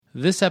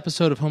This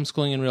episode of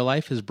Homeschooling in Real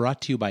Life is brought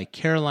to you by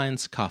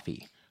Caroline's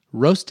Coffee,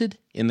 roasted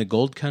in the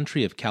gold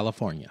country of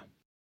California.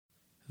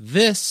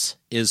 This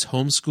is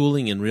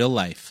Homeschooling in Real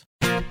Life.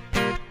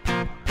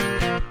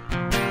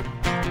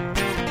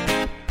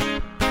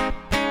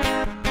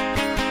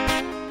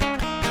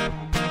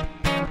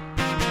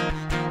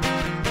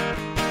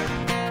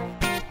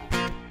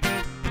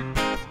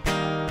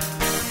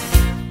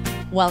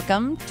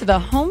 Welcome to the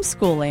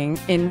Homeschooling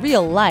in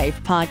Real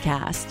Life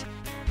podcast.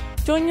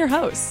 Join your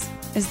hosts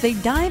as they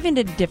dive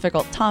into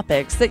difficult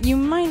topics that you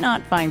might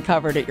not find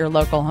covered at your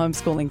local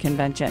homeschooling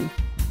convention.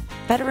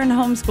 Veteran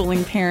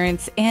homeschooling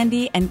parents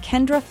Andy and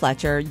Kendra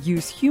Fletcher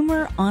use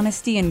humor,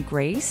 honesty, and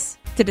grace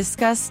to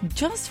discuss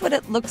just what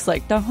it looks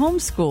like to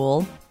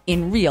homeschool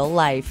in real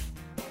life.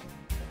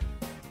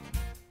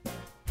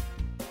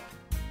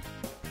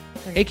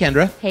 Hey,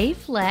 Kendra. Hey,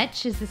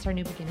 Fletch. Is this our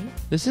new beginning?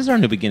 This is our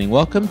new beginning.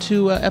 Welcome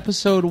to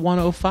episode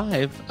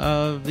 105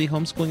 of the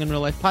Homeschooling in Real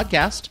Life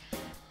podcast.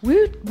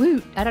 Woot,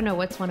 woot. I don't know.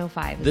 What's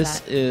 105?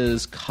 This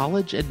is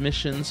college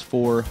admissions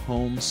for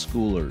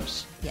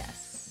homeschoolers.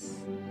 Yes.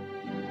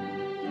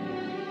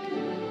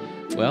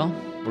 Well,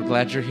 we're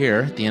glad you're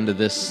here at the end of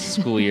this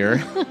school year.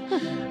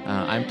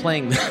 I'm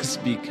playing this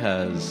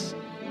because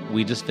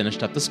we just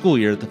finished up the school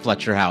year at the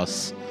Fletcher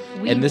house.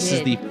 And this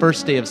is the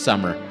first day of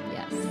summer.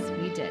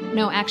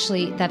 No,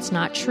 actually, that's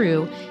not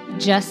true.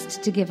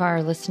 Just to give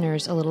our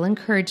listeners a little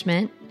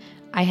encouragement,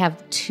 I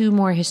have 2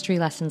 more history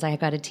lessons I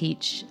got to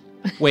teach.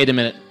 Wait a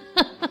minute.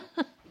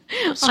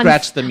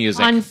 Scratch the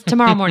music. On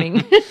tomorrow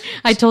morning.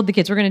 I told the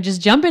kids we're going to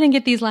just jump in and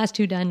get these last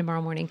 2 done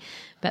tomorrow morning.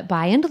 But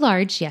by and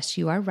large, yes,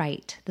 you are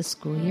right. The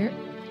school year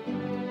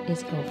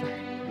is over.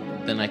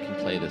 Then I can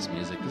play this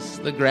music.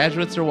 The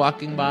graduates are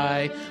walking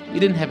by. We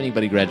didn't have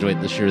anybody graduate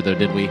this year, though,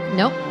 did we?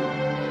 Nope.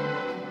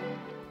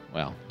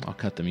 Well, I'll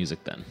cut the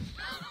music then.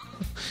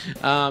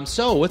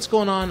 So what's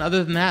going on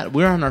other than that?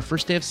 We're on our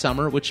first day of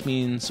summer, which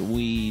means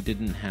we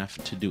didn't have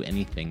to do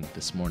anything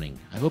this morning.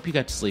 I hope you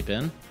got to sleep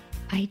in.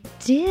 I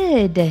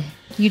did.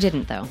 You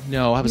didn't, though.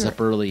 No, I was up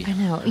early. I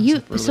know.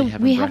 So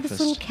we have this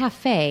little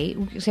cafe.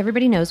 So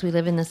everybody knows we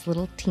live in this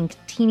little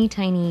teeny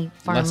tiny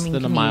farming less than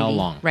community. a mile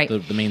long, right?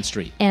 The main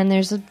street. And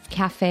there's a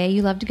cafe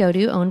you love to go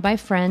to, owned by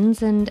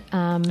friends. And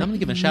I'm going to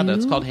give a shout out.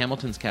 It's called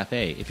Hamilton's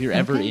Cafe. If you're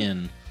ever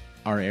in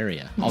our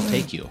area, I'll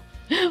take you.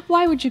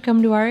 Why would you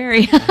come to our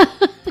area?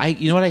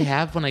 You know what I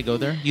have when I go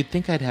there? You'd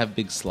think I'd have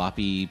big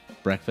sloppy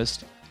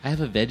breakfast. I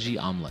have a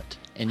veggie omelet.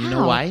 And you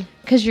know why?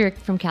 Because you're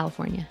from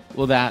California.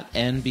 Well, that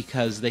and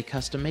because they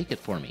custom make it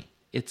for me.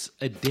 It's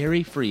a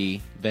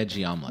dairy-free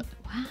veggie omelet.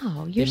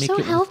 Wow, you're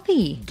so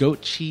healthy.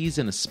 Goat cheese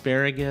and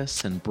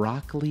asparagus and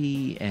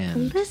broccoli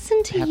and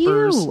Listen to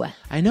peppers. you.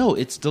 I know,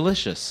 it's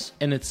delicious.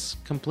 And it's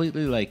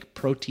completely like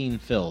protein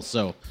filled.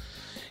 So...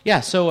 yeah,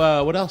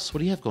 so what else? What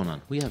do you have going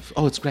on?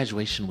 It's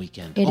graduation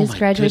weekend. It is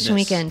graduation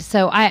weekend.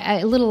 So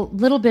a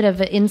little bit of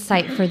an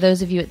insight for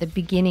those of you at the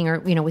beginning or,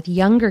 with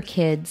younger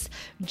kids,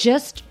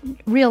 just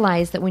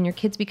realize that when your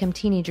kids become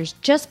teenagers,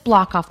 just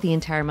block off the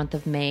entire month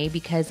of May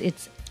because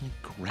it's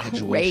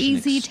graduation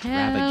crazy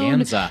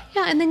extravaganza.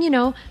 Yeah, and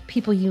then,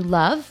 people you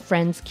love,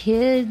 friends,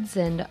 kids,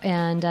 and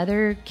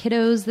other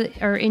kiddos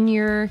that are in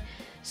your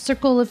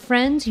circle of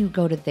friends, you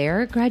go to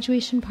their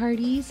graduation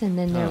parties, and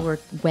then there were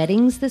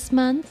weddings this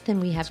month,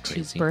 and we have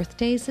 2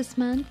 birthdays this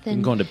month. And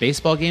I'm going to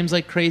baseball games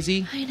like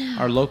crazy. I know.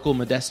 Our local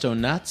Modesto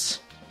Nuts.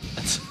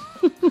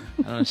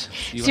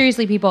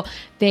 Seriously, people,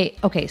 they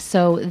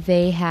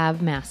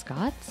have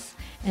mascots,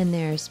 and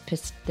there's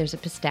a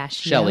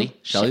pistachio.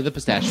 Shelly the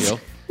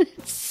pistachio.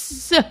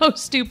 So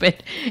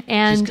stupid.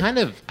 And she's kind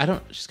of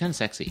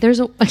sexy.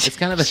 It's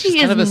kind of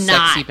a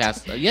sexy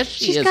pastime. Yes,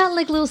 she's got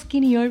like little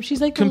skinny arms.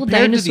 She's like the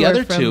compared little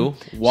dinosaur to the other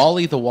 2,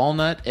 Wally the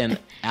walnut and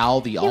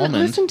Al the almond.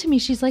 Listen to me.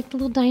 She's like the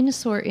little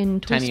dinosaur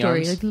in Toy Story,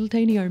 arms. like little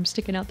tiny arms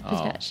sticking out the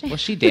pistachio. Well,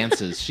 she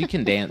dances. She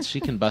can dance. She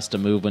can bust a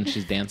move when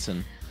she's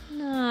dancing.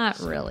 Not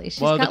really. She's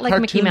got like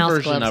Mickey the Mouse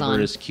cartoon gloves version of her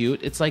on. is cute.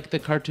 It's like the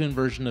cartoon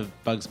version of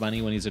Bugs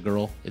Bunny when he's a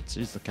girl. It's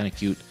kind of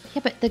cute.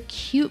 Yeah, but the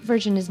cute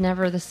version is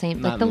never the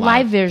same. Not like the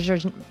live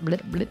version,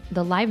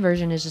 the live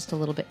version is just a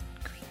little bit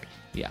creepy.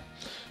 Yeah.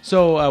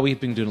 So we've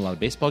been doing a lot of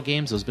baseball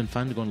games. It's been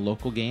fun to go to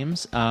local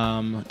games.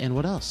 And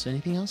what else?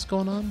 Anything else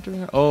going on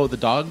during the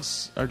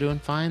dogs are doing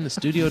fine. The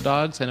studio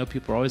dogs. I know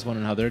people are always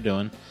wondering how they're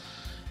doing.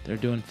 They're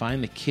doing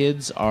fine. The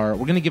kids we're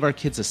going to give our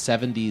kids a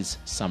 70s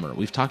summer.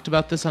 We've talked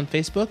about this on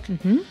Facebook.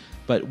 Mm-hmm.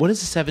 But what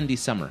is a 70s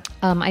summer?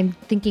 I'm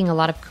thinking a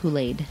lot of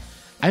Kool-Aid.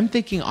 I'm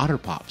thinking Otter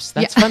Pops.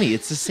 That's funny.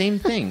 It's the same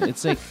thing.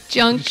 It's like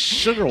junk,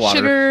 sugar water.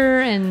 Sugar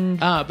and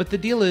but the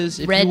deal is,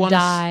 if red you want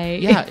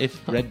dye.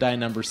 If red dye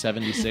number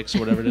 76 or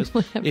whatever it is.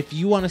 If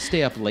you want to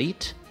stay up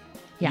late,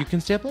 you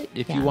can stay up late.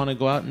 If you want to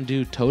go out and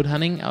do toad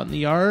hunting out in the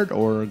yard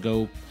or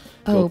go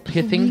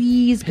pithing.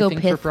 Please go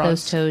pithing pith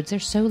those toads. They're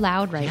so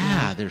loud now.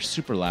 Yeah, they're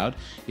super loud.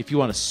 If you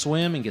want to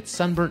swim and get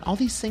sunburned, all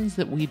these things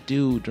that we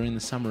do during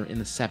the summer in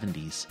the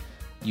 70s,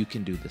 you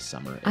can do this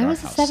summer at I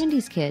was our house. a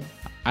 70s kid.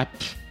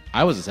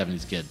 I was a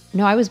 70s kid.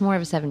 No, I was more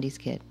of a 70s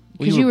kid.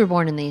 Because you were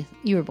born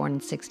in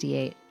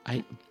 68.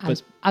 I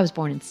was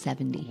born in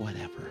 70.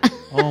 Whatever.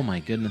 Oh my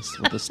goodness.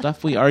 With the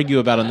stuff we argue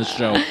about on the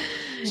show.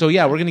 So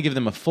yeah, we're going to give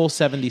them a full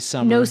 70s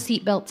summer. No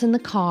seatbelts in the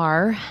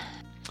car.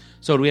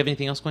 So do we have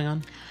anything else going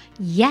on?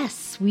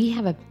 Yes, we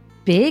have a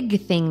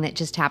big thing that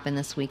just happened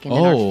this weekend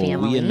in our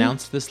family. We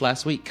announced this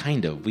last week.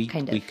 Kind of. We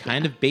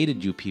kind of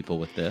baited you people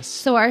with this.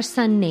 So our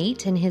son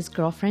Nate and his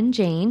girlfriend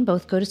Jane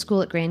both go to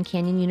school at Grand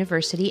Canyon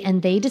University,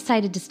 and they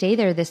decided to stay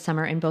there this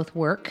summer and both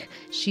work.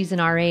 She's an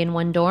RA in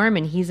one dorm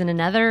and he's in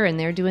another, and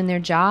they're doing their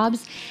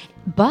jobs.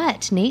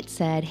 But Nate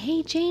said,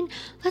 hey, Jane,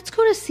 let's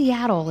go to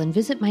Seattle and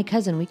visit my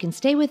cousin. We can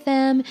stay with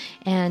them,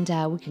 and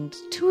we can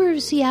tour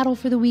Seattle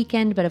for the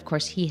weekend. But, of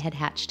course, he had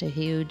hatched a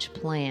huge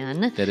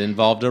plan. That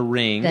involved a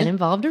ring.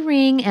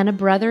 And a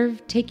brother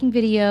taking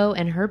video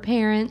and her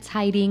parents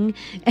hiding.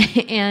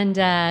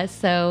 And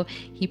so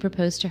he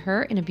proposed to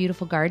her in a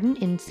beautiful garden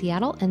in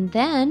Seattle. And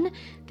then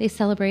they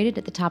celebrated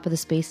at the top of the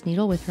Space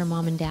Needle with her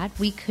mom and dad.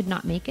 We could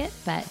not make it,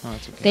 but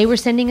they were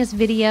sending us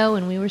video,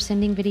 and we were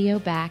sending video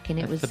back. And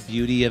That's the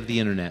beauty of the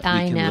internet.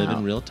 We can live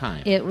in real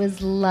time. It was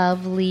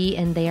lovely,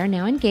 and they are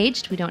now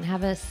engaged. We don't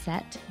have a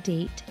set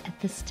date at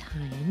this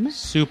time.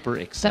 Super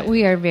excited. But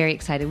we are very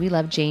excited. We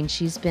love Jane.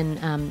 She's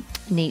been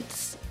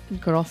Nate's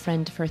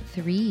girlfriend for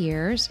 3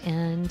 years,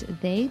 and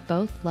they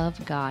both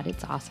love God.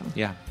 It's awesome.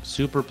 Yeah,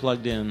 super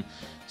plugged in.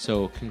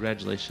 So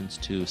congratulations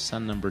to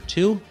son number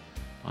 2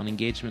 on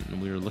engagement,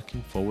 and we are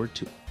looking forward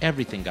to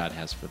everything God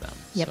has for them.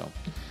 Yep. So,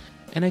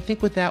 and I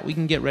think with that, we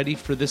can get ready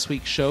for this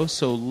week's show.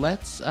 So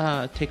let's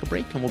take a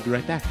break, and we'll be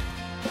right back.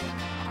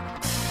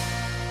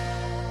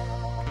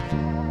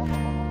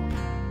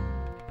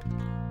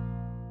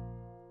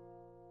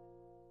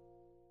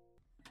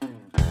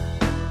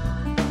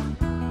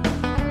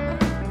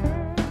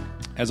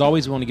 As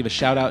always, we want to give a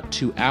shout out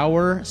to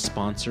our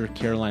sponsor,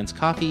 Caroline's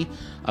Coffee,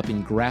 up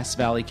in Grass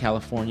Valley,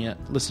 California.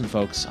 Listen,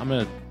 folks, I'm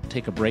going to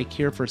take a break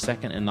here for a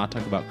second and not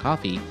talk about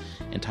coffee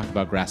and talk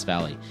about Grass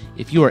Valley.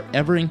 If you are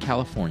ever in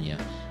California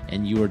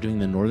and you are doing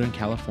the Northern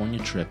California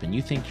trip and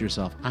you think to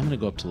yourself, I'm going to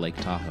go up to Lake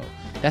Tahoe.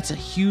 That's a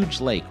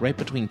huge lake right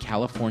between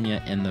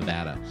California and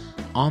Nevada.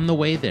 On the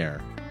way there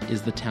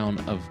is the town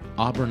of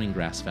Auburn and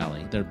Grass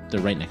Valley. They're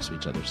right next to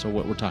each other. So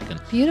what we're talking.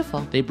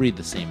 Beautiful. They breathe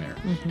the same air.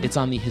 Mm-hmm. It's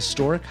on the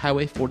historic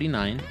Highway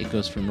 49. It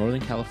goes from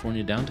Northern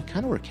California down to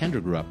kind of where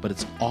Kendra grew up, but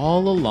it's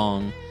all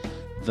along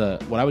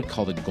what I would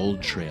call the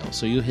Gold Trail.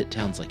 So you hit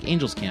towns like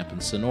Angels Camp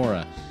and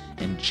Sonora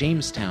and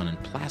Jamestown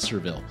and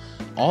Placerville.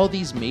 All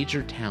these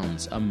major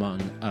towns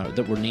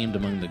that were named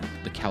among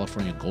the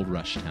California Gold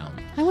Rush towns.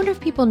 I wonder if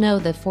people know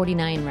the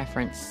 49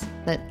 reference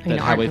that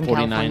Highway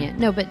 49. California.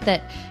 No, but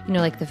that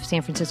like the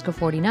San Francisco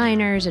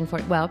 49ers and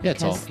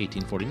it's all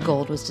 1849.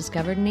 Gold was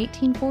discovered in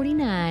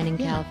 1849 in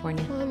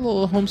California. A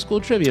little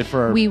homeschool trivia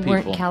for our people. We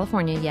weren't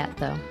California yet,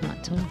 though,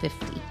 not till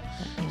 50.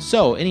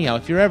 So, anyhow,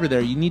 if you're ever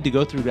there, you need to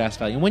go through Grass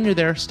Valley. And when you're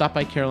there, stop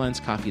by Caroline's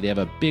Coffee. They have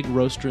a big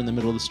roaster in the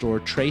middle of the store.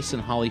 Trace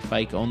and Holly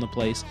Fike own the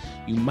place.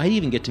 You might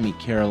even get to meet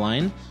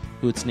Caroline,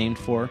 who it's named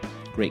for.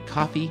 Great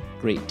coffee,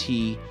 great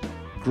tea,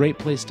 great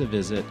place to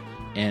visit,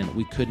 and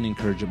we couldn't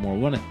encourage it more. We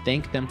want to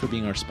thank them for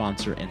being our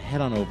sponsor, and head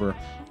on over.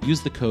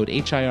 Use the code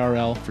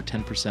HIRL for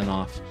 10%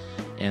 off,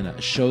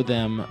 and show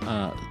them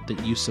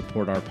that you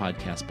support our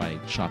podcast by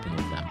shopping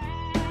with them.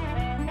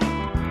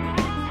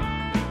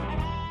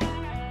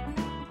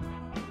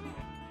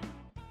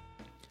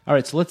 All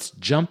right, so let's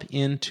jump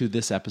into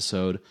this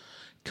episode.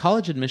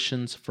 College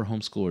admissions for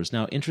homeschoolers.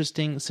 Now,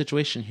 interesting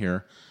situation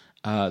here.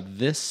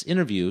 This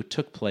interview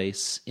took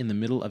place in the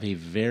middle of a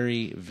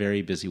very,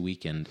 very busy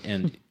weekend.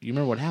 And you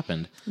remember what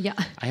happened? Yeah.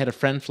 I had a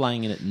friend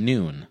flying in at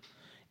noon,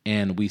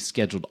 and we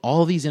scheduled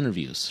all these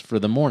interviews for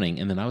the morning.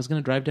 And then I was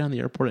going to drive down to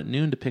the airport at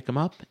noon to pick him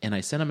up. And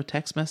I sent him a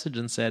text message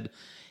and said,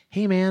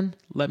 hey, man,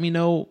 let me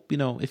know,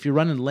 if you're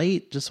running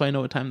late, just so I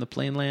know what time the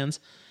plane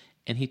lands.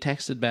 And he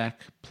texted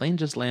back, plane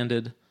just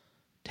landed,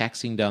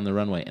 taxiing down the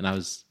runway. And it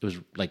was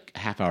like a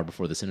half hour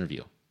before this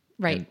interview.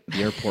 Right. And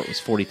the airport was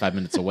 45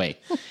 minutes away.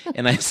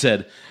 And I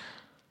said,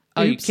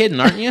 oh, you kidding,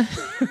 aren't you?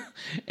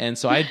 And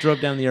so I drove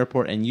down the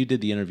airport, and you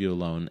did the interview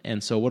alone.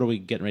 And so what are we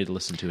getting ready to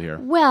listen to here?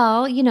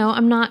 Well,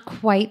 I'm not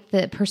quite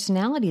the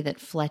personality that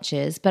Fletch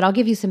is, but I'll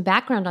give you some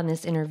background on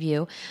this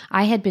interview.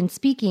 I had been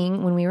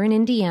speaking when we were in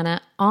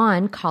Indiana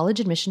on college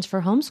admissions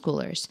for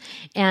homeschoolers.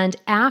 And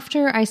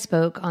after I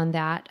spoke on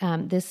that,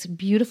 this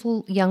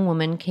beautiful young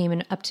woman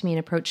came up to me and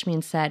approached me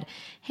and said,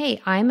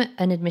 hey, I'm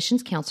an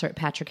admissions counselor at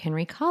Patrick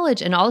Henry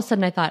College. And all of a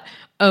sudden I thought,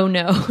 oh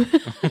no,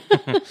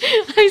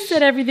 I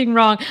said everything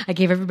wrong. I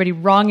gave everybody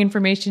wrong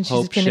information.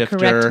 She's going to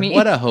correct me.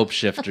 What a hope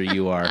shifter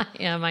you are. I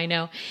am, I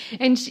know.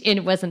 And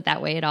it wasn't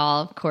that way at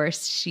all. Of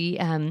course, she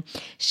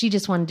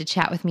just wanted to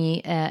chat with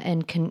me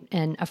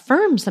and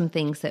affirm some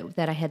things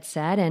that I had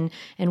said.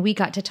 And we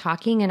got to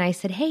talking, and I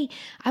said, hey,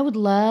 I would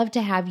love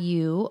to have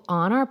you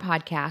on our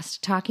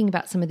podcast talking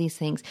about some of these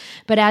things.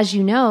 But as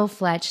you know,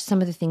 Fletch,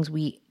 some of the things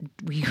we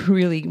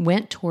really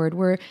went toward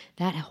were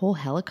that whole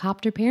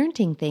helicopter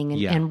parenting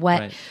thing and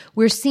what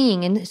we're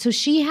seeing. And so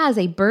she has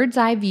a bird's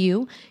eye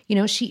view.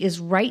 She is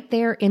right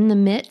there in the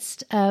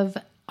midst of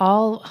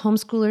all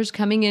homeschoolers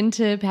coming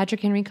into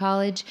Patrick Henry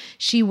College.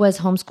 She was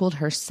homeschooled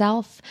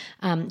herself.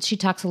 She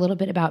talks a little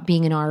bit about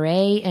being an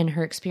RA and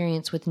her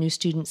experience with new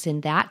students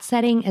in that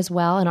setting as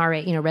well. An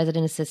RA,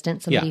 resident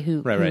assistant, somebody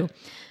who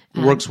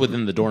works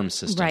within the dorm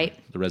system,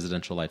 right? The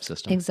residential life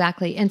system,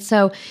 exactly. And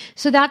so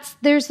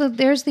there's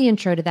the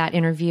intro to that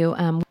interview.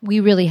 We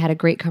really had a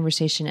great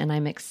conversation, and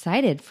I'm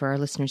excited for our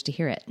listeners to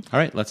hear it. All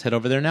right, let's head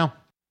over there now.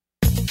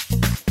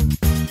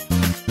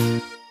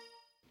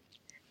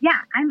 Yeah,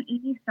 I'm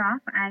Amy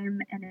Stoff. I'm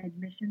an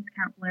admissions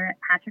counselor at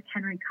Patrick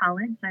Henry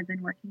College. I've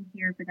been working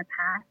here for the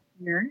past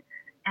year,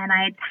 and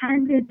I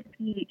attended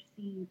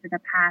PHC for the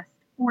past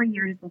 4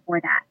 years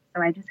before that.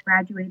 So I just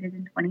graduated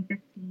in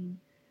 2015.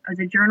 I was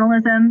a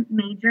journalism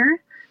major,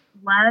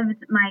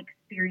 loved my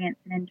experience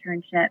and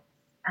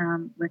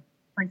internships with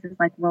places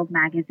like World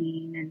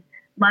Magazine, and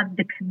loved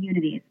the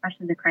community,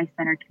 especially the Christ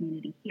Center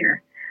community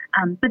here.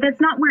 But that's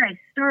not where I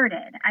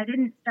started. I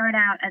didn't start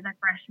out as a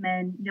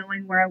freshman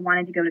knowing where I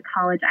wanted to go to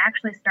college. I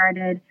actually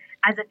started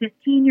as a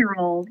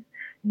 15-year-old,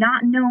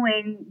 not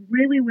knowing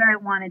really where I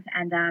wanted to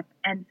end up.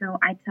 And so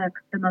I took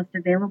the most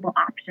available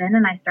option,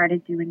 and I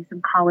started doing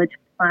some College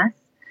Plus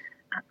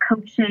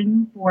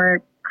coaching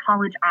for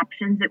college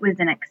options. It was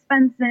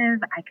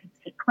inexpensive. I could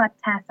take CLEP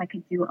tests. I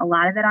could do a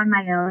lot of it on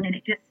my own, and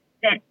it just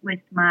fit with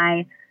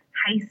my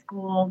high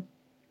school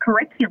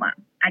curriculum.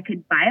 I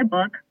could buy a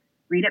book,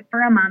 read it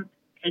for a month,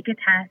 take a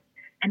test,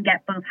 and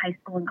get both high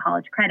school and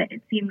college credit.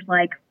 It seemed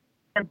like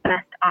the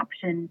best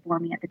option for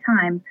me at the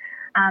time.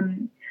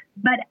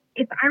 But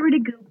if I were to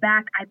go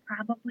back, I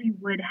probably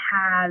would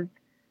have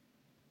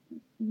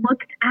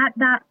looked at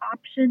that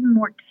option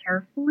more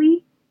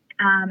carefully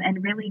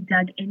and really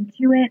dug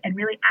into it and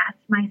really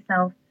asked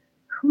myself,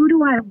 who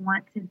do I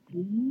want to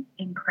be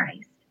in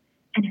Christ?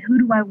 And who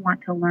do I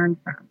want to learn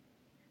from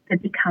to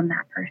become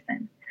that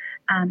person?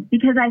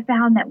 Because I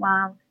found that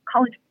while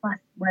College Plus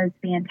was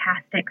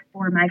fantastic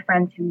for my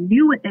friends who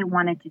knew what they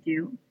wanted to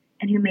do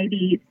and who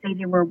maybe say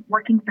they were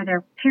working for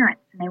their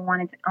parents and they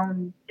wanted to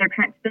own their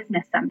parents'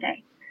 business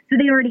someday. So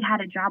they already had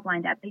a job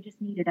lined up. They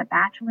just needed a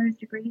bachelor's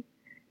degree.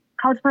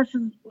 College Plus,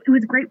 it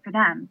was great for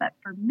them. But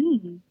for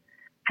me,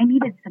 I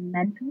needed some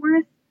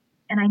mentors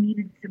and I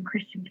needed some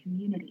Christian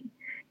community.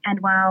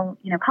 And while,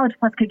 College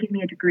Plus could give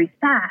me a degree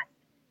fast,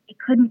 it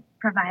couldn't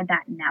provide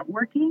that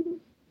networking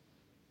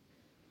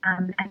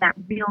and that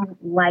real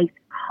life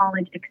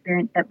college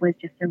experience that was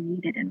just so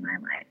needed in my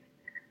life.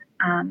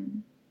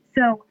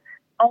 So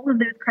all of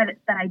those credits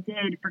that I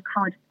did for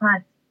College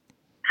Plus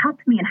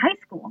helped me in high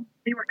school.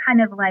 They were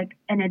kind of like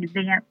an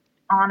advanced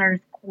honors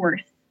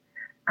course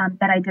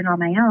that I did on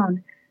my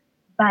own.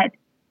 But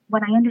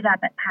when I ended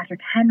up at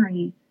Patrick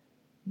Henry,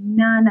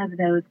 none of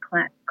those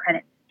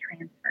credits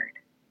transferred.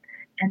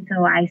 And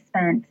so I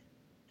spent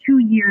 2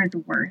 years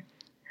worth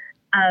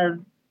of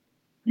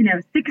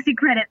 60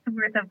 credits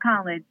worth of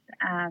college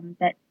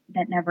that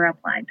never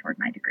applied toward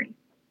my degree.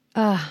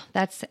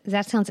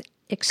 That sounds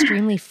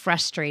extremely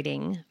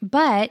frustrating.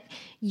 But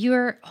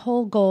your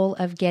whole goal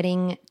of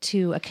getting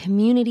to a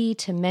community,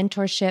 to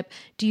mentorship,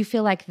 do you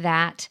feel like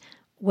that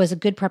was a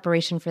good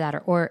preparation for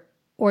that, or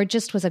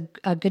just was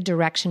a good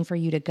direction for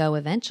you to go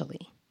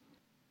eventually?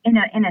 In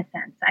a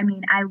sense. I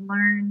mean, I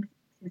learned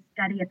to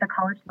study at the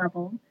college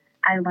level.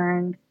 I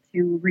learned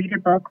to read a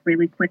book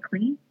really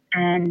quickly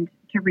and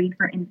to read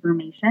for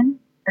information.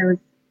 Those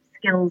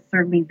skills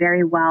served me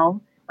very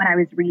well when I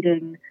was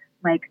reading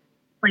like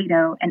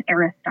Plato and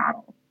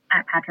Aristotle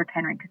at Patrick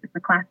Henry because it's a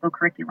classical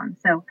curriculum.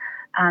 So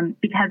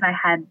because I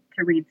had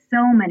to read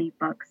so many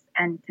books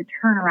and to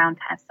turn around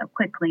tests so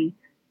quickly,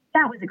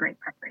 that was a great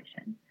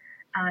preparation.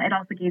 It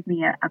also gave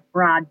me a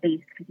broad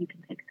base because you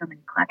can take so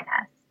many CLEP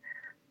tests.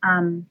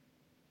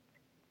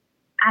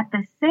 At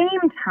the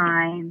same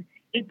time,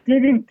 it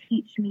didn't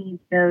teach me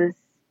those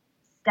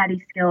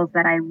study skills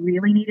that I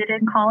really needed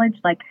in college,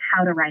 like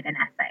how to write an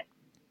essay.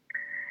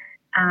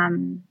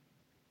 And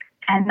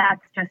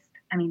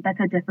that's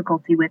a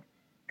difficulty with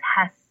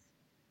tests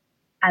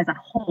as a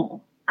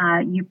whole.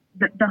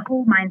 The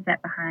whole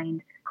mindset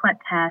behind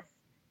CLEP tests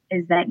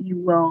is that you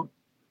will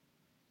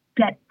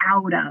get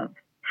out of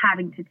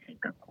having to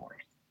take a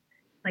course.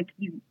 Like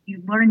you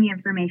learn the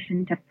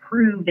information to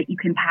prove that you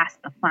can pass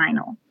the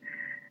final.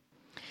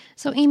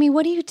 So, Amy,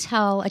 what do you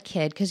tell a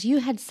kid? Because you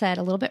had said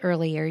a little bit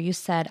earlier, you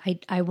said,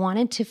 I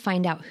wanted to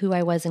find out who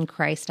I was in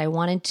Christ. I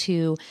wanted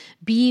to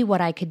be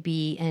what I could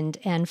be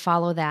and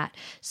follow that.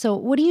 So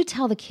what do you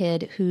tell the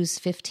kid who's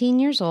 15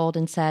 years old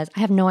and says,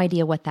 I have no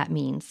idea what that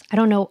means. I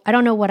don't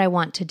know what I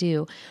want to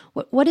do.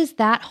 What is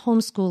that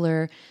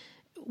homeschooler?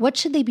 What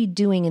should they be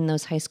doing in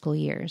those high school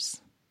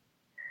years?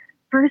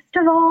 First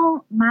of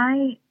all,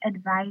 my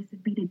advice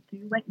would be to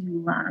do what you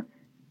love.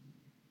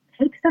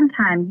 Take some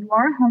time. You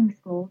are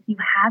homeschooled. You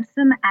have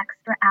some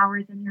extra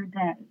hours in your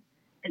day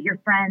that your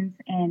friends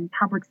in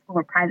public school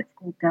or private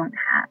school don't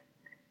have.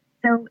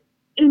 So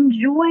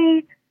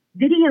enjoy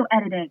video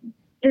editing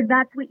if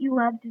that's what you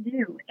love to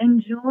do.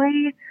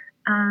 Enjoy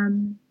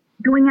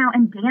going out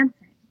and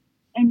dancing.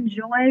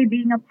 Enjoy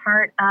being a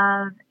part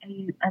of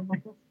a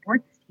local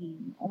sports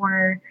team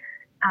or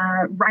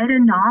write a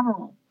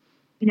novel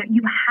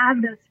you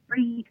have those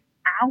free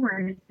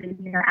hours in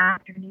your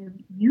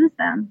afternoon, use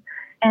them.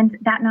 And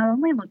that not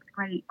only looks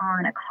great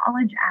on a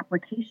college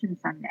application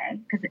someday,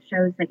 because it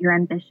shows that you're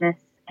ambitious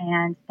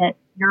and that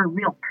you're a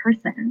real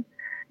person,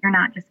 you're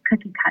not just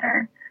cookie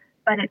cutter,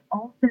 but it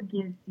also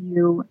gives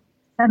you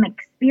some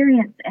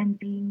experience in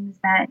things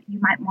that you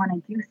might want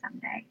to do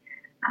someday.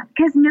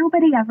 Because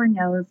nobody ever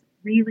knows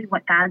really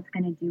what God's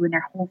going to do in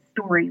their whole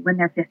story when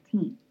they're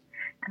 15.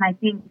 And I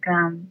think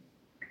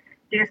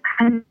there's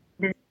kind of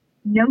this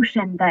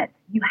notion that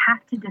you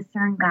have to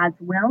discern God's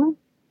will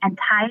and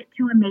tie it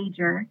to a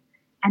major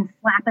and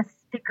slap a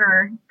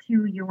sticker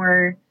to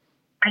your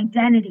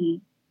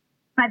identity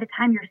by the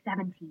time you're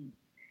 17.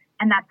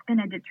 And that's going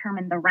to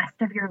determine the rest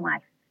of your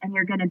life. And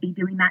you're going to be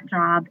doing that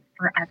job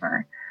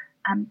forever.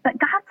 But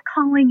God's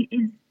calling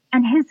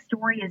and his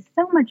story is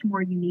so much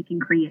more unique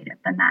and creative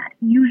than that.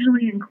 He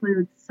usually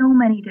includes so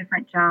many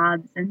different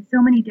jobs and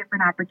so many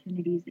different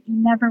opportunities that you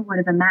never would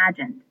have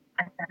imagined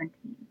at 17.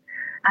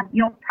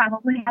 You'll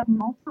probably have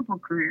multiple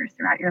careers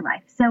throughout your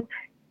life. So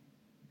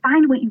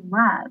find what you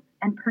love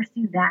and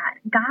pursue that.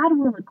 God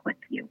will equip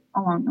you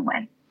along the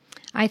way.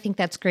 I think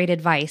that's great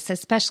advice,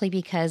 especially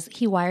because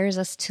he wires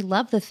us to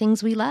love the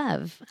things we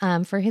love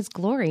for his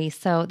glory.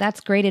 So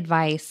that's great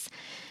advice.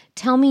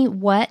 Tell me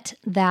what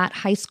that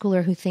high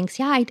schooler who thinks,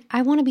 I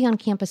want to be on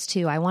campus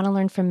too. I want to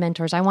learn from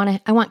mentors. I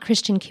want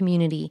Christian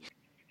community.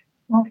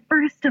 Well,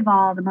 first of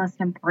all, the most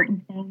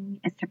important thing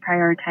is to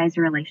prioritize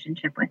your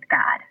relationship with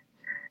God.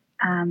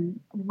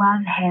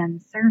 Love him,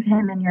 serve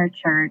him in your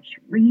church,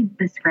 read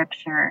the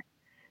scripture,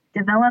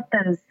 develop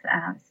those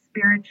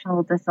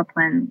spiritual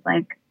disciplines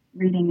like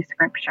reading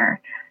scripture.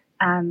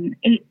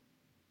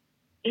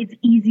 It's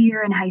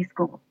easier in high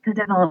school to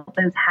develop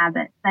those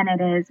habits than it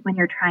is when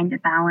you're trying to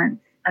balance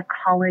a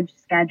college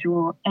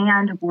schedule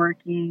and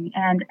working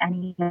and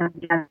any of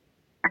the other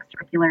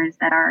extracurriculars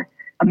that are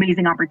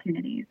amazing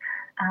opportunities.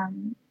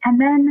 And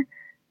then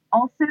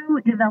also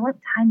develop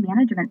time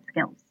management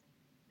skills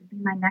would be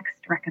my next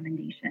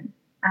recommendation.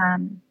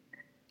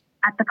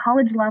 At the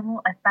college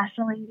level,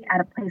 especially at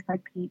a place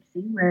like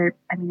PHC, where,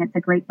 it's a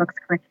great books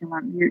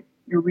curriculum,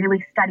 you're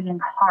really studying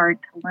hard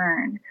to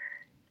learn.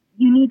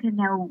 You need to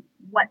know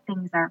what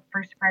things are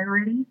first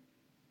priority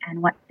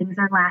and what things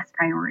are last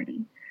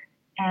priority.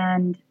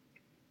 And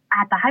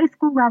at the high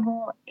school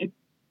level,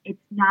 it's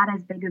not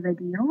as big of a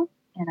deal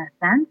in a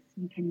sense.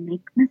 You can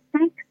make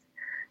mistakes,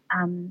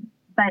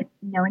 but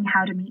knowing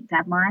how to meet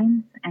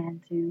deadlines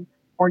and to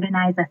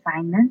organize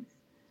assignments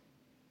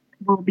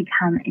will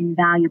become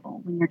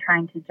invaluable when you're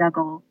trying to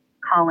juggle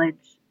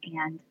college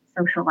and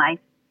social life,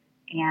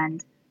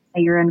 and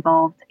say you're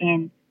involved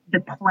in the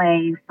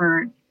play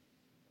for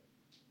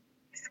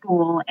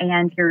school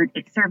and you're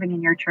serving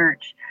in your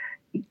church.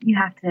 You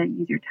have to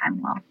use your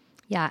time well.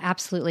 Yeah,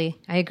 absolutely.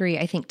 I agree.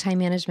 I think time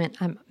management,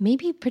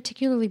 maybe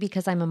particularly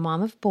because I'm a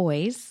mom of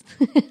boys,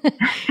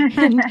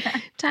 and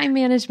time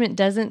management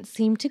doesn't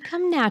seem to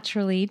come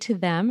naturally to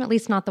them, at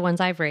least not the ones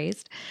I've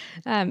raised.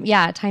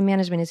 Time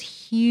management is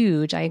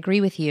huge. I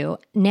agree with you.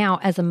 Now,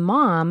 as a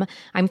mom,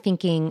 I'm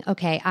thinking,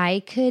 okay,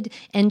 I could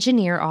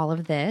engineer all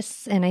of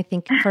this. And I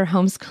think for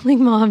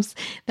homeschooling moms,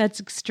 that's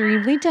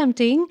extremely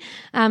tempting.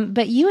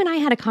 But you and I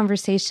had a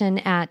conversation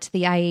at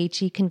the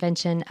IAHE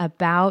convention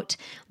about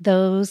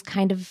those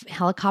kind of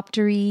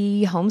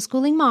helicoptery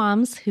homeschooling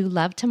moms who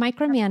love to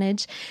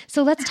micromanage.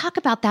 So let's talk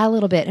about that a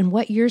little bit and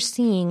what you're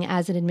seeing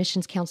as an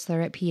admissions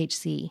counselor at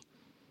PHC.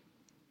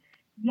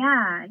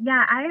 Yeah,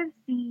 I have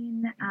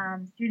seen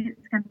students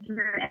come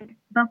through. And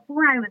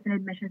before I was an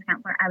admissions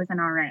counselor, I was an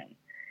RA.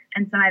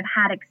 And so I've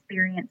had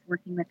experience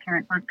working with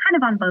parents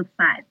on both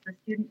sides, the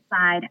student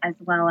side as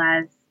well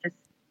as just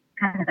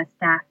kind of a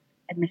staff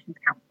admissions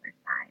counselor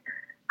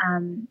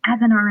side.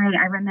 As an RA,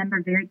 I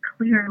remember very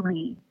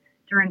clearly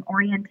during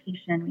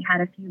orientation, we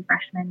had a few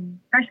freshman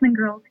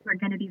girls who were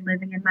going to be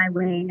living in my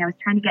wing. I was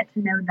trying to get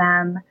to know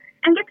them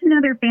and get to know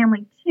their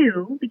family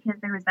too, because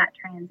there was that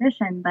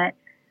transition. But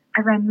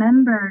I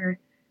remember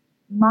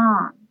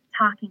mom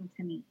talking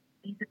to me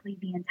basically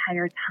the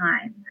entire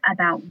time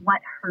about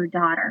what her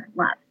daughter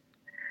loves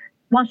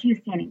while she was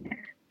standing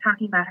there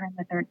talking about her in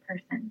the third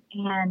person.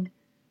 And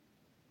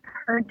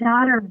her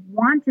daughter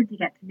wanted to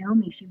get to know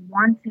me. She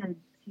wanted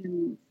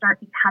to start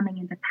becoming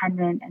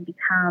independent and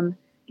become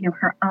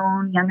her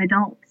own young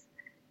adults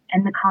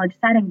in the college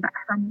setting, but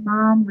her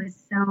mom was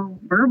so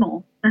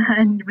verbal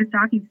and was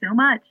talking so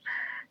much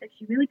that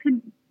she really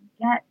couldn't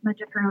get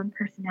much of her own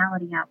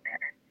personality out there.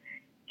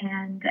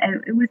 And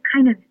it was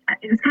kind of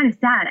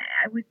sad.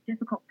 It was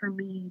difficult for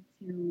me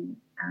to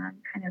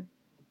kind of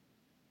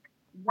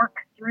work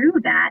through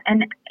that,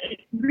 and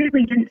it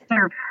really didn't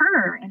serve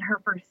her in her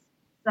first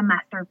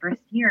semester,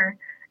 first year,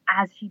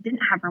 as she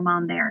didn't have her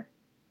mom there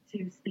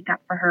to speak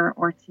up for her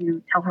or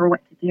to tell her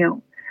what to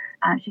do.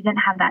 She didn't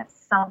have that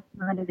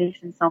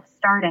self-motivation,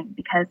 self-starting,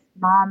 because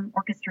mom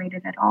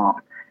orchestrated it all.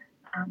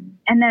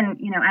 And then,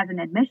 as an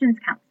admissions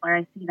counselor,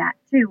 I see that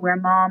too, where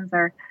moms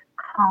are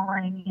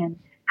calling and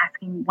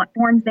asking what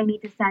forms they need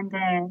to send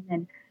in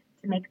and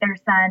to make their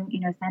son,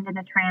 send in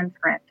a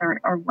transcript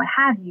or what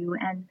have you.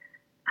 And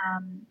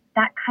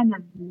that kind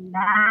of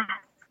masks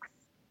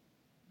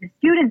the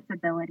student's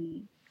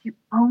ability to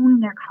own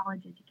their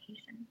college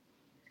education.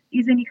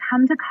 Because when you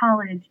come to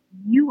college,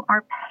 you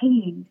are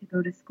paying to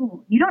go to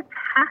school. You don't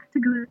have to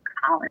go to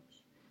college.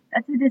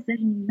 That's a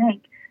decision you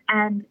make.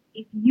 And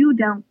if you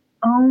don't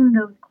own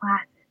those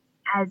classes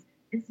as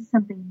this is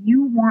something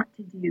you want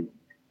to do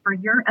for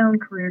your own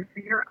career,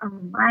 for your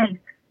own life,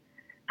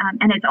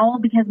 and it's all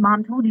because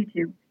mom told you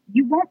to,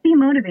 you won't be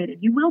motivated.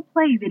 You will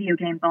play video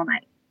games all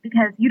night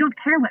because you don't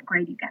care what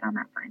grade you get on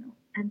that final.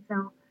 And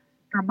so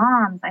for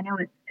moms, I know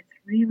it's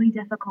really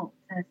difficult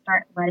to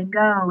start letting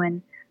go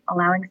and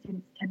allowing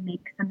students to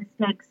make some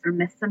mistakes or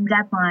miss some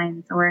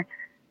deadlines or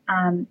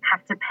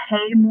have to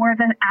pay more of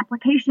an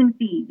application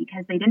fee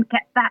because they didn't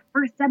get that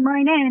first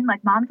deadline in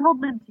like mom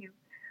told them to.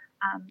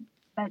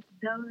 But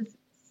those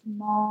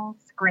small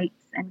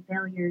scrapes and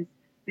failures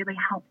really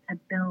help to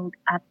build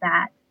up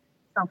that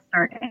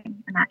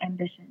self-starting and that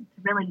ambition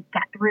to really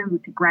get through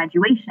to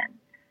graduation,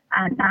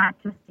 not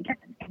just to get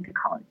them into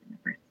college in the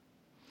first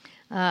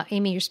place.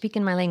 Amy, you're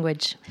speaking my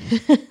language.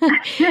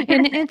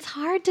 And it's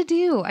hard to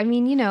do. I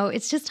mean,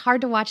 it's just hard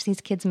to watch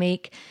these kids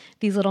make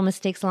these little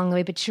mistakes along the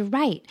way. But you're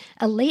right.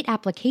 A late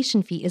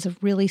application fee is a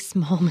really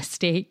small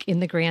mistake in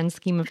the grand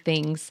scheme of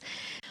things.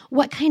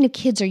 What kind of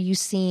kids are you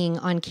seeing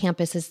on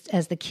campus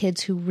as the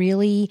kids who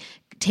really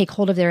take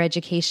hold of their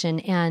education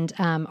and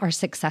are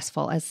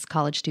successful as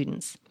college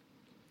students?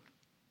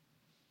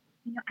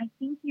 I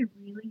think you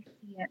really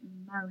see it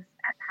most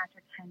at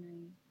Patrick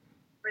Henry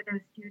for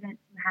those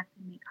students who have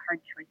to make hard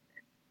choices,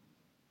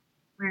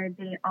 where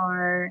they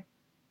are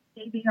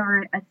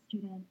a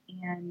student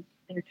and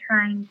they're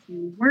trying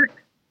to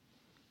work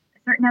a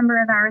certain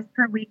number of hours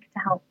per week to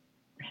help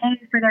pay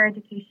for their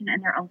education,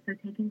 and they're also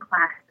taking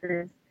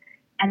classes,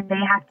 and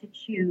they have to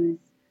choose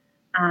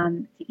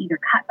to either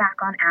cut back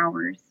on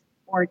hours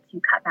or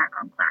to cut back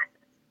on classes.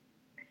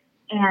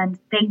 And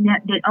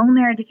they own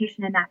their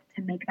education enough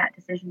to make that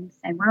decision to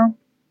say, well,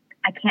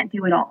 I can't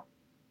do it all.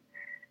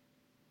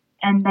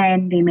 And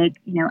then they make,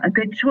 a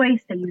good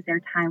choice. They use their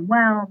time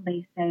well.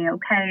 They say,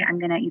 okay, I'm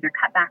going to either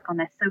cut back on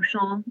this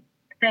social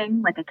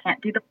thing, like I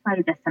can't do the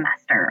play this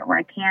semester, or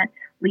I can't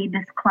lead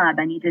this club.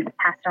 I need to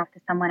pass it off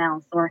to someone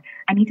else, or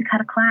I need to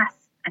cut a class.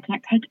 I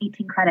can't take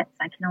 18 credits.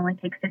 I can only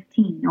take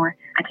 15, or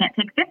I can't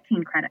take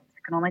 15 credits. I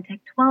can only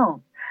take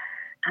 12.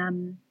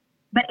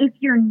 But if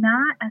you're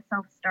not a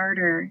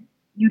self-starter,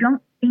 you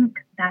don't think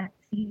that's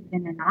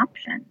even an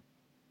option.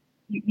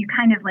 You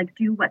kind of like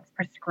do what's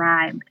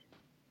prescribed.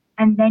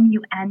 And then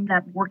you end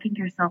up working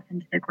yourself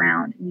into the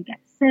ground and you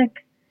get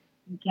sick,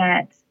 you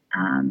get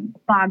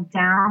bogged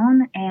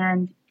down,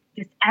 and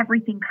just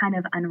everything kind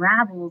of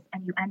unravels.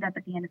 And you end up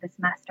at the end of the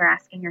semester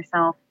asking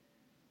yourself,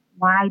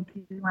 why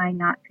do I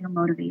not feel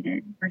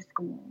motivated for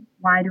school?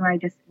 Why do I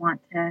just want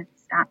to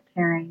stop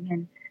caring?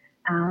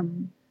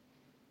 And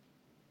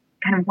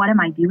kind of what am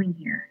I doing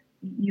here?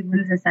 You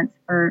lose a sense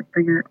for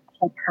your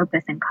whole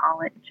purpose in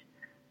college.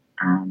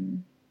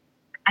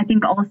 I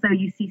think also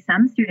you see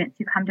some students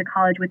who come to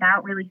college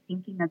without really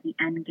thinking of the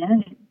end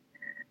game.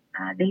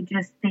 They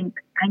just think,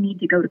 I need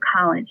to go to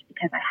college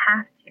because I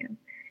have to.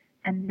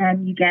 And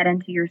then you get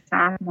into your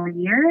sophomore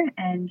year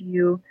and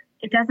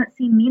it doesn't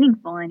seem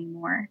meaningful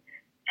anymore.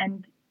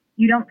 And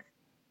you don't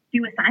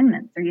do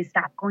assignments or you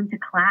stop going to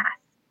class.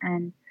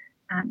 And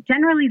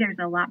generally there's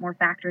a lot more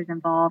factors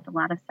involved, a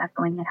lot of stuff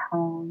going at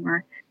home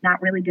or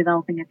not really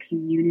developing a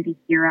community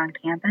here on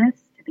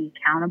campus to be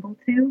accountable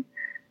to.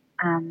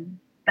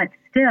 But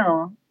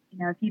still,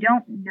 if you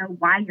don't know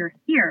why you're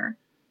here,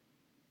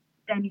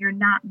 then you're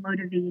not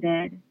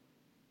motivated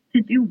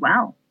to do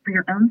well for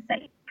your own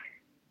sake.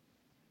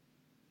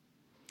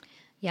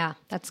 Yeah,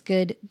 that's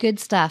good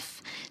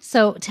stuff.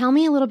 So tell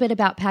me a little bit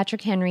about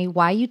Patrick Henry,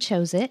 why you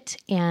chose it,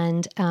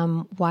 and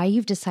why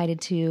you've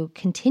decided to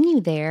continue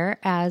there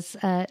as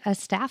a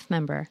staff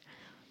member.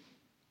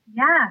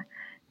 Yeah,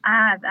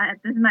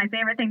 this is my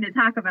favorite thing to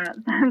talk about,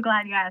 so I'm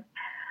glad you asked.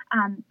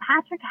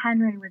 Patrick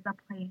Henry was a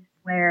place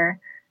where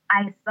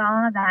I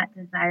saw that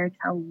desire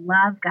to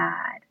love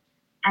God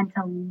and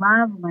to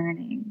love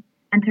learning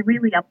and to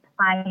really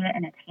apply it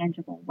in a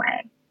tangible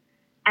way.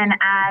 And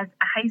as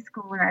a high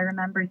schooler, I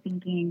remember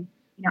thinking,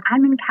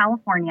 I'm in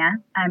California.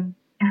 I'm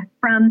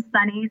from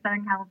sunny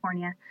Southern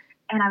California.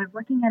 And I was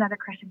looking at other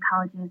Christian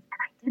colleges and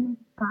I didn't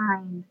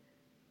find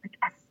like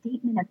a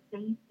statement of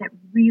faith that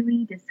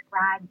really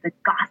described the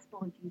gospel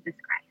of Jesus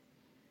Christ,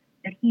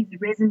 that he's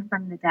risen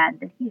from the dead,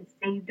 that he has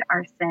saved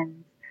our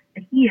sins,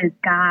 that he is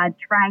God,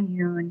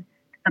 triune,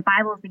 the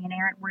Bible is the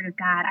inerrant word of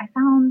God. I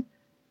found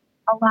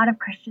a lot of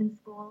Christian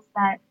schools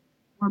that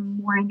were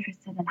more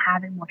interested in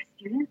having more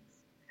students.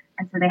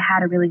 And so they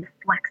had a really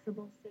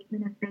flexible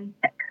statement of faith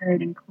that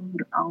could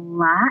include a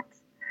lot.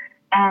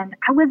 And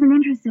I wasn't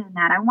interested in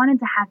that. I wanted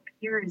to have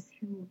peers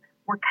who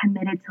were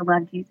committed to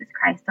love Jesus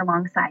Christ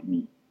alongside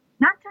me.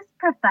 Not just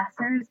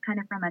professors kind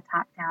of from a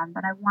top down,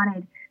 but I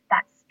wanted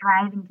that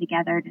striving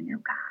together to know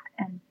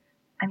God. And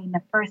I mean,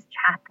 the first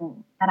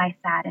chapel that I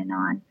sat in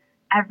on,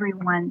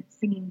 everyone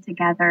singing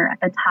together at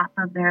the top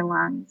of their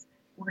lungs,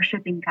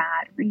 worshiping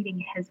God,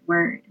 reading his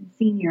word, and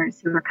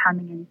seniors who were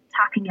coming and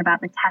talking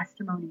about the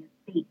testimony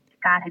of faith that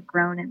God had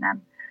grown in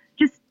them,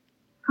 just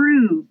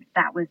proved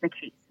that was the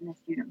case in the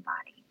student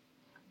body.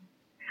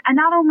 And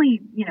not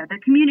only, the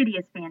community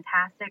is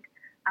fantastic,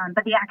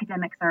 but the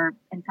academics are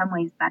in some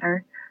ways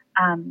better.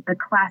 The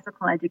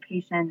classical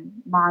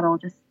education model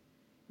just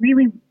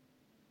really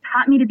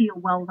taught me to be a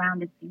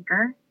well-rounded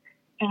thinker,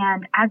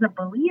 and as a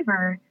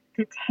believer,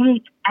 to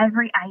take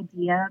every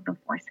idea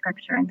before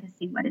Scripture and to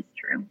see what is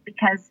true.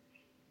 Because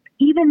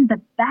even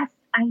the best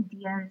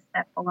ideas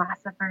that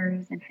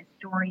philosophers and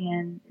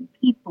historians and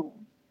people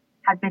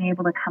have been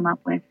able to come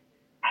up with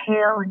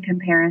pale in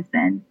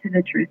comparison to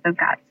the truth of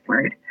God's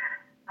word.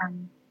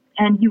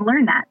 And you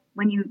learn that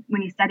when you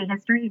study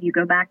history, you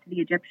go back to the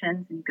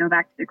Egyptians and you go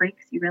back to the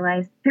Greeks, you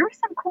realize there were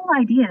some cool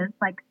ideas,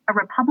 like a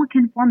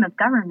republican form of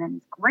government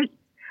is great.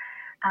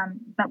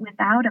 But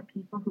without a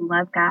people who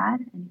love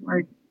God and who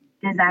are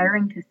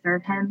desiring to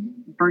serve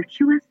him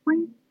virtuously,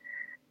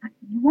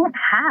 you won't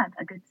have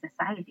a good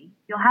society.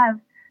 You'll have,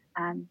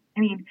 I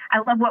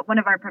love what one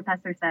of our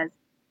professors says,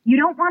 you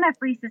don't want a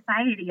free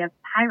society of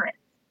pirates.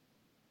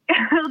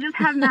 It'll just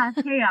have mass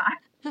chaos.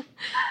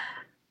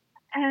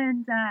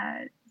 And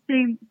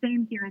same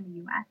here in the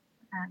U.S.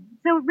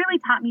 So it really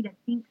taught me to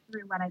think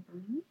through what I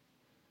believe.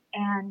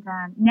 And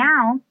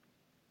now,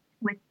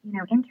 with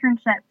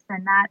internships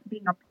and that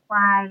being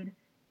applied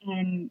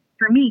in,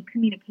 for me,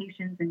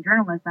 communications and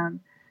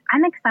journalism,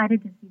 I'm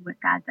excited to see what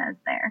God does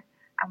there.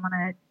 I want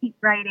to keep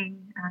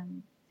writing,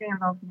 stay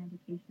involved in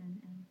education,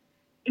 and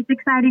it's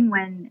exciting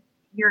when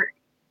you're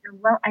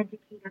well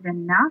educated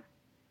enough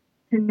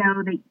to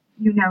know that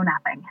you know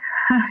nothing,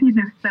 you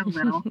know so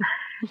little,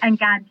 and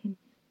God can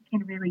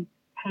really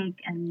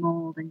take and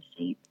mold and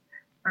shape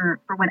for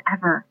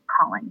whatever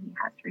calling He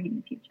has for you in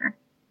the future.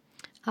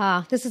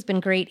 This has been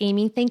great,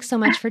 Amy. Thanks so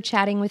much for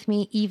chatting with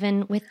me,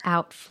 even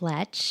without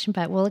Fletch,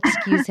 but we'll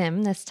excuse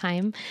him this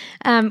time.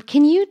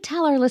 Can you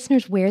tell our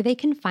listeners where they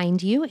can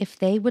find you if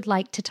they would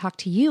like to talk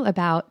to you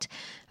about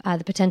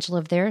the potential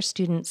of their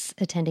students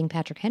attending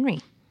Patrick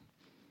Henry?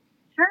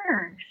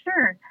 Sure.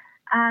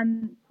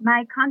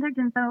 My contact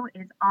info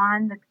is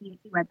on the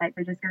PHC website,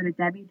 so just go to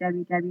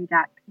www.phc.edu,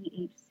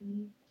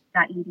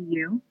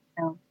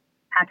 so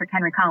Patrick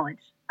Henry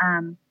College.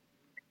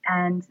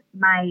 And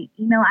my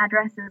email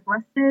address is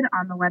listed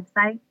on the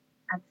website.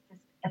 That's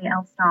just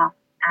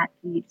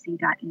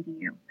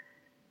alstoff@phc.edu.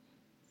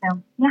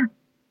 So, yeah.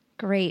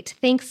 Great.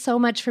 Thanks so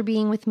much for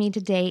being with me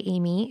today,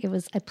 Amy. It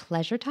was a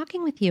pleasure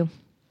talking with you.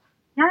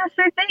 Yeah,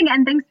 sure thing.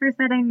 And thanks for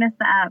setting this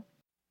up.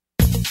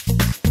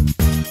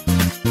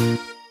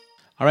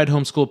 All right,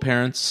 homeschool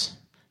parents,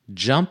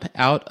 jump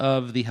out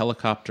of the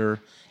helicopter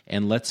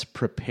and let's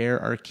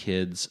prepare our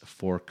kids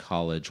for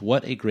college.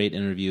 What a great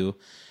interview.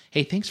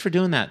 Hey, thanks for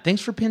doing that.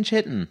 Thanks for pinch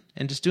hitting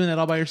and just doing that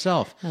all by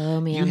yourself.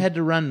 Oh, man. You had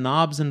to run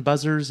knobs and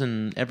buzzers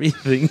and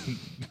everything.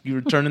 You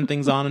were turning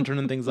things on and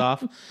turning things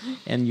off,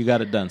 and you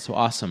got it done. So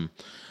awesome.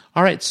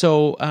 All right,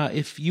 so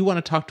if you want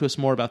to talk to us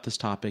more about this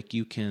topic,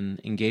 you can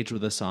engage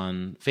with us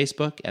on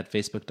Facebook at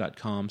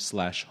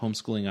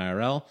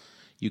facebook.com/homeschoolingirl.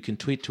 You can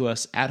tweet to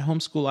us at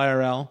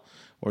homeschoolirl,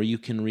 or you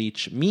can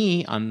reach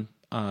me on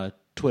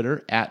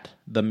Twitter at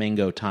The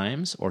Mango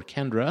Times, or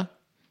Kendra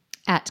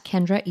at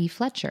Kendra E.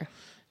 Fletcher.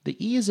 The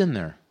E is in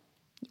there.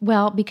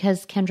 Well,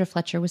 because Kendra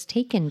Fletcher was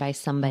taken by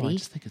somebody. Oh, I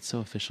just think it's so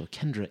official.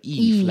 Kendra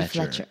E.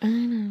 Fletcher. I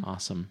know.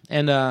 Awesome.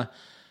 And I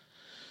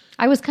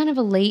was kind of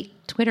a late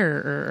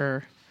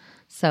Twitterer,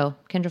 so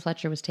Kendra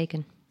Fletcher was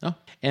taken. Oh,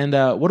 and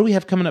what do we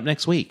have coming up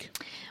next week?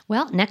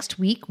 Well, next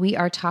week we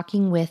are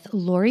talking with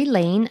Lori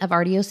Lane of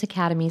Artios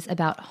Academies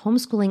about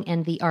homeschooling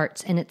and the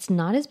arts, and it's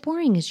not as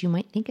boring as you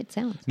might think it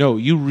sounds. No,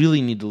 you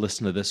really need to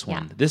listen to this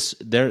one. Yeah. This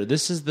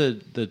is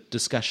the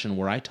discussion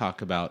where I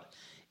talk about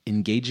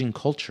engaging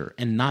culture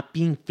and not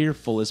being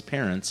fearful as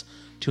parents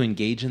to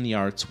engage in the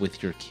arts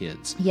with your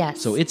kids. Yes.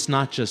 So it's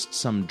not just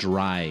some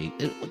dry...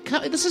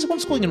 This is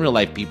homeschooling in real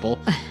life, people.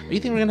 You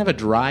think we're going to have a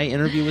dry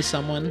interview with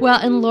someone? Well,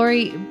 and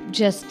Lori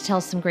just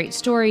tells some great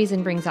stories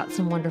and brings out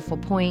some wonderful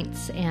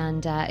points,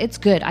 and it's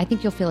good. I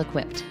think you'll feel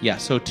equipped. Yeah,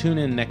 so tune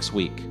in next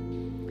week.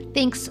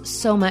 Thanks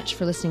so much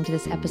for listening to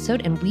this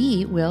episode, and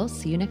we will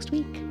see you next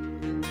week.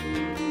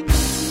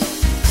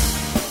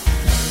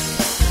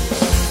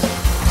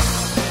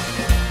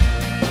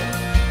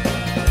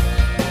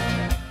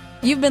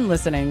 You've been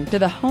listening to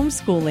the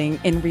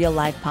Homeschooling in Real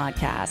Life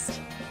podcast.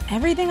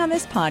 Everything on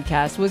this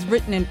podcast was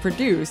written and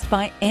produced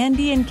by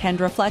Andy and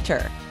Kendra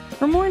Fletcher.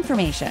 For more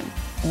information,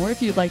 or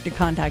if you'd like to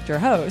contact your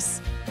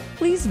hosts,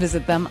 please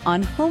visit them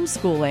on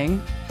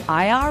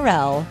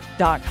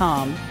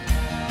homeschoolingirl.com.